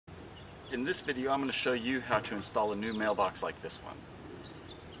In this video, I'm going to show you how to install a new mailbox like this one.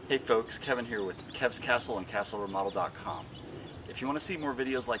 Hey folks, Kevin here with Kev's Castle and CastleRemodel.com. If you want to see more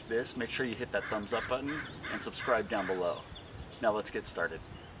videos like this, make sure you hit that thumbs up button and subscribe down below. Now let's get started.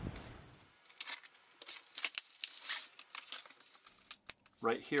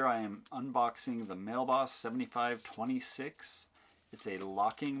 Right here I am unboxing the Mailbox 7526. It's a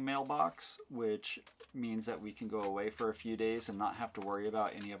locking mailbox, which means that we can go away for a few days and not have to worry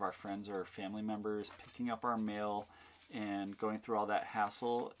about any of our friends or family members picking up our mail and going through all that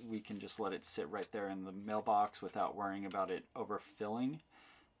hassle. We can just let it sit right there in the mailbox without worrying about it overfilling,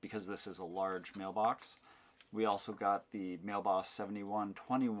 because this is a large mailbox. We also got the Mailbox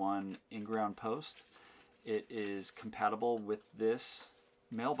 7121 in-ground post. It is compatible with this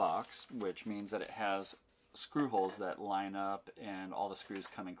mailbox, which means that it has screw holes that line up and all the screws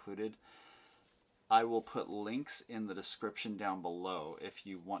come included. I will put links in the description down below if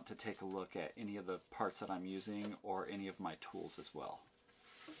you want to take a look at any of the parts that I'm using or any of my tools as well.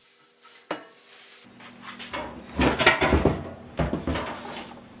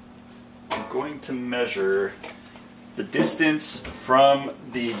 I'm going to measure the distance from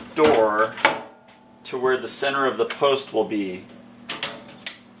the door to where the center of the post will be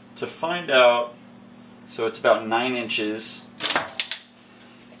to find out. So it's about 9 inches.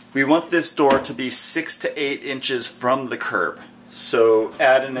 We want this door to be 6 to 8 inches from the curb. So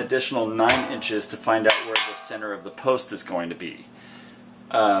add an additional 9 inches to find out where the center of the post is going to be.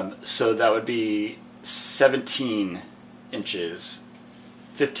 So that would be 17 inches,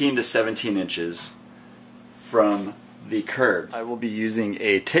 15 to 17 inches from the curb. I will be using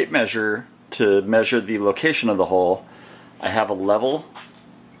a tape measure to measure the location of the hole. I have a level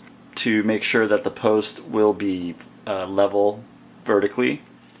to make sure that the post will be level vertically.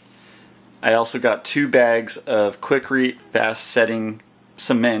 I also got 2 bags of Quikrete fast setting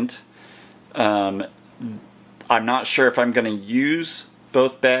cement. I'm not sure if I'm going to use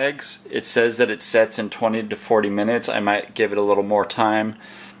both bags. It says that it sets in 20 to 40 minutes. I might give it a little more time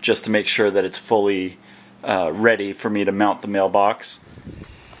just to make sure that it's fully ready for me to mount the mailbox.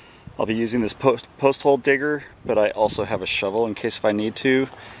 I'll be using this post hole digger, but I also have a shovel in case if I need to.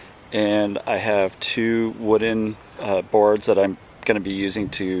 And I have 2 wooden boards that I'm going to be using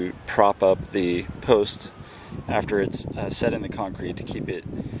to prop up the post after it's set in the concrete to keep it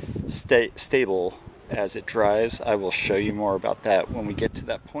stable as it dries. I will show you more about that when we get to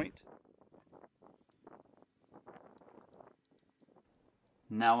that point.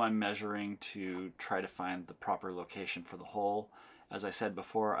 Now I'm measuring to try to find the proper location for the hole. As I said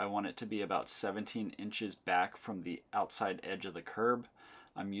before, I want it to be about 17 inches back from the outside edge of the curb.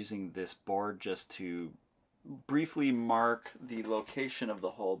 I'm using this board just to briefly mark the location of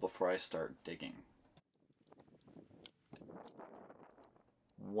the hole before I start digging.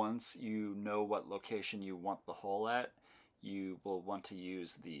 Once you know what location you want the hole at, you will want to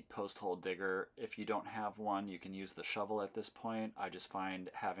use the post hole digger. If you don't have one, you can use the shovel at this point. I just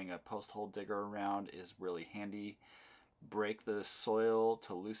find having a post hole digger around is really handy. Break the soil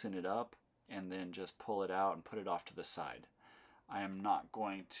to loosen it up and then just pull it out and put it off to the side. I am not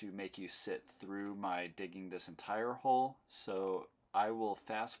going to make you sit through my digging this entire hole, so I will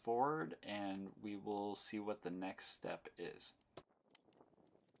fast forward and we will see what the next step is.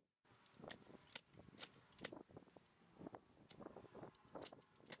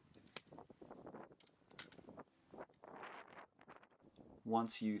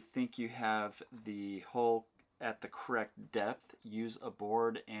 Once you think you have the hole at the correct depth, use a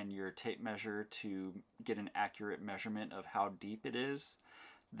board and your tape measure to get an accurate measurement of how deep it is.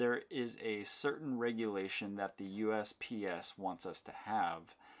 There is a certain regulation that the USPS wants us to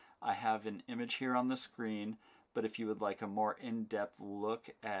have. I have an image here on the screen, but if you would like a more in-depth look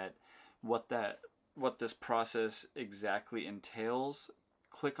at what this process exactly entails,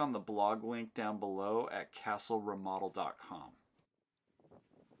 click on the blog link down below at CastleRemodel.com.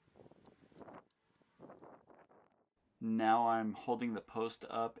 Now I'm holding the post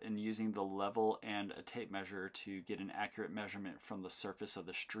up and using the level and a tape measure to get an accurate measurement from the surface of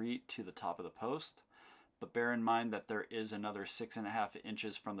the street to the top of the post. But bear in mind that there is another 6.5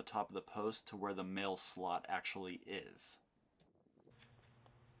 inches from the top of the post to where the mail slot actually is.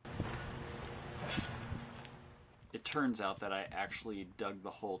 It turns out that I actually dug the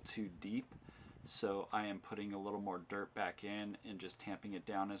hole too deep, so I am putting a little more dirt back in and just tamping it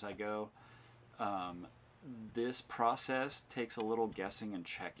down as I go. This process takes a little guessing and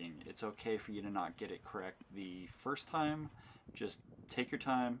checking. It's okay for you to not get it correct the first time. Just take your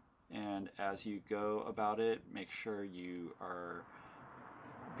time, and as you go about it, make sure you are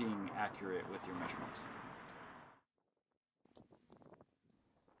being accurate with your measurements.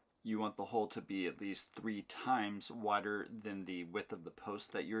 You want the hole to be at least 3 times wider than the width of the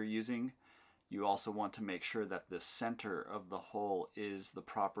post that you're using. You also want to make sure that the center of the hole is the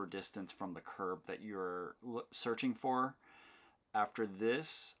proper distance from the curb that you're searching for. After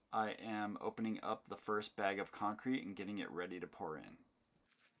this, I am opening up the first bag of concrete and getting it ready to pour in.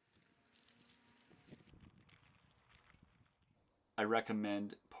 I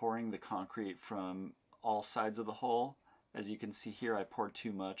recommend pouring the concrete from all sides of the hole. As you can see here, I poured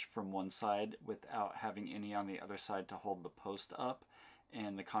too much from one side without having any on the other side to hold the post up,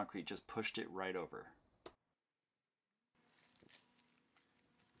 and the concrete just pushed it right over.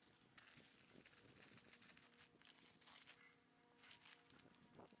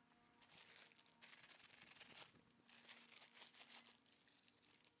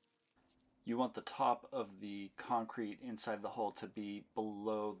 You want the top of the concrete inside the hole to be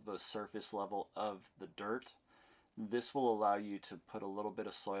below the surface level of the dirt. This will allow you to put a little bit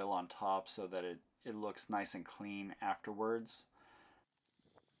of soil on top so that it looks nice and clean afterwards.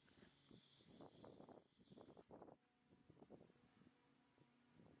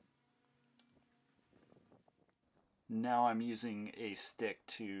 Now I'm using a stick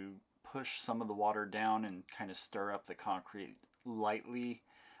to push some of the water down and kind of stir up the concrete lightly.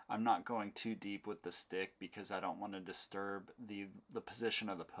 I'm not going too deep with the stick because I don't want to disturb the position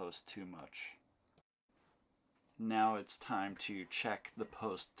of the post too much. Now it's time to check the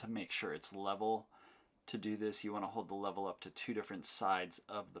post to make sure it's level. To do this, you want to hold the level up to 2 different sides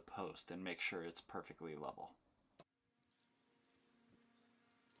of the post and make sure it's perfectly level.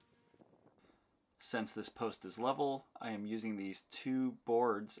 Since this post is level, I am using these 2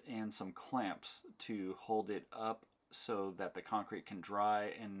 boards and some clamps to hold it up so that the concrete can dry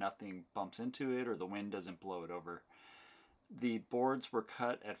and nothing bumps into it or the wind doesn't blow it over. The boards were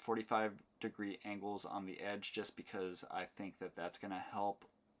cut at 45-degree angles on the edge just because I think that that's going to help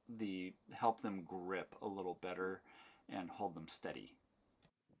them grip a little better and hold them steady.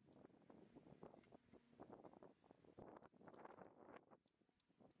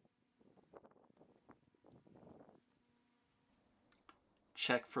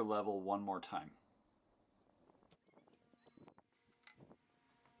 Check for level one more time.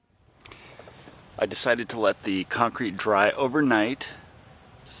 I decided to let the concrete dry overnight,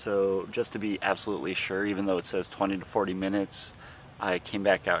 so just to be absolutely sure, even though it says 20 to 40 minutes, I came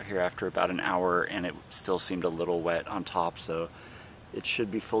back out here after about an hour and it still seemed a little wet on top, so it should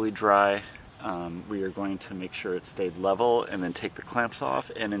be fully dry. We are going to make sure it stayed level and then take the clamps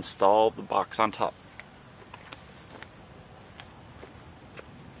off and install the box on top.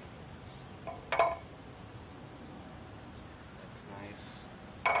 That's nice.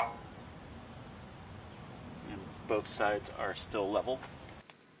 And both sides are still level.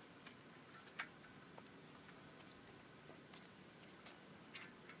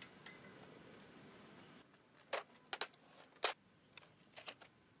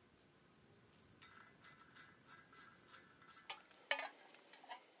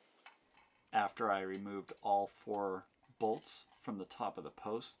 After I removed all 4 bolts from the top of the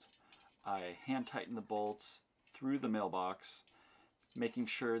post, I hand tighten the bolts through the mailbox, making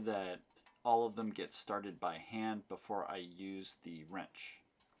sure that all of them get started by hand before I use the wrench.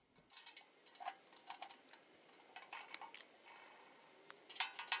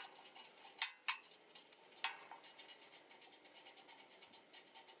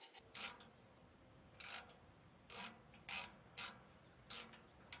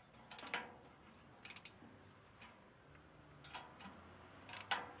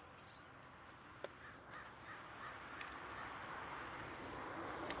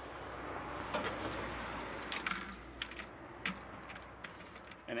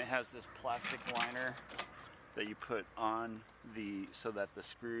 And it has this plastic liner that you put on so that the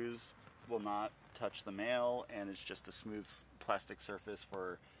screws will not touch the mail, and it's just a smooth plastic surface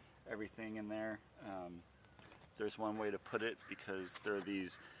for everything in there. There's one way to put it because there are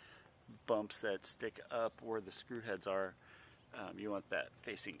these bumps that stick up where the screw heads are. You want that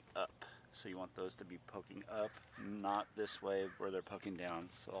facing up, so you want those to be poking up, not this way where they're poking down.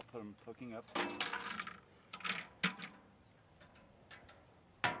 So I'll put them poking up.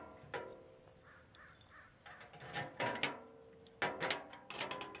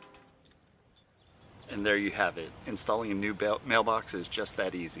 And there you have it. Installing a new mailbox is just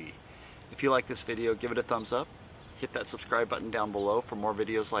that easy. If you like this video, give it a thumbs up. Hit that subscribe button down below for more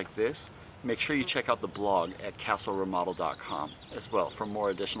videos like this. Make sure you check out the blog at castleremodel.com as well for more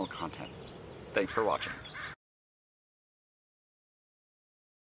additional content. Thanks for watching.